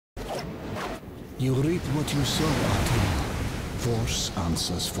You reap what you sow, Artin. Force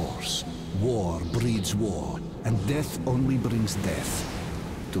answers force. War breeds war, and death only brings death.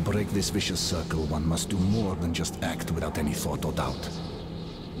 To break this vicious circle, one must do more than just act without any thought or doubt.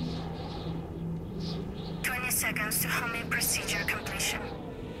 20 seconds to homing procedure completion.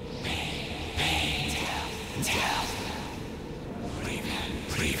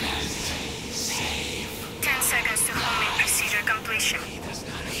 Prevent, save. 10 seconds to homing procedure completion.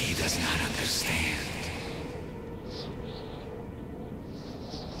 He does not understand.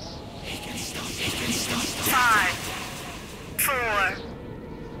 He can stop. 5, 4,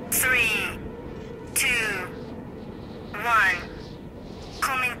 3, 2, 1.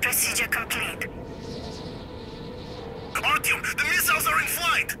 Homing procedure complete. Artyom, the missiles are in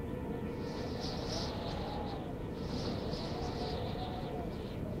flight!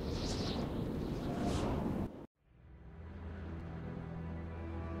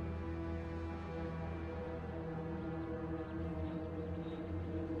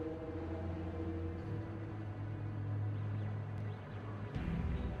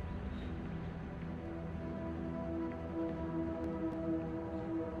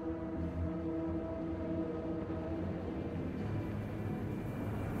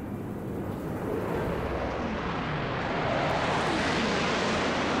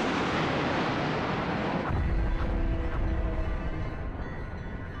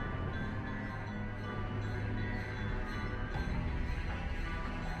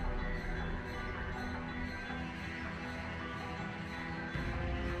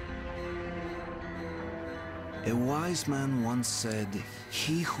 A wise man once said,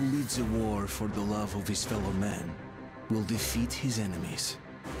 "He who leads a war for the love of his fellow men will defeat his enemies."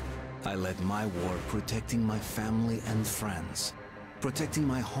 I led my war protecting my family and friends, protecting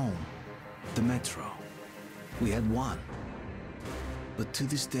my home, the metro. We had won. But to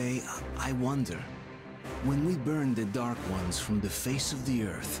this day, I wonder, when we burned the Dark Ones from the face of the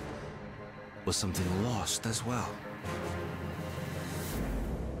earth, was something lost as well?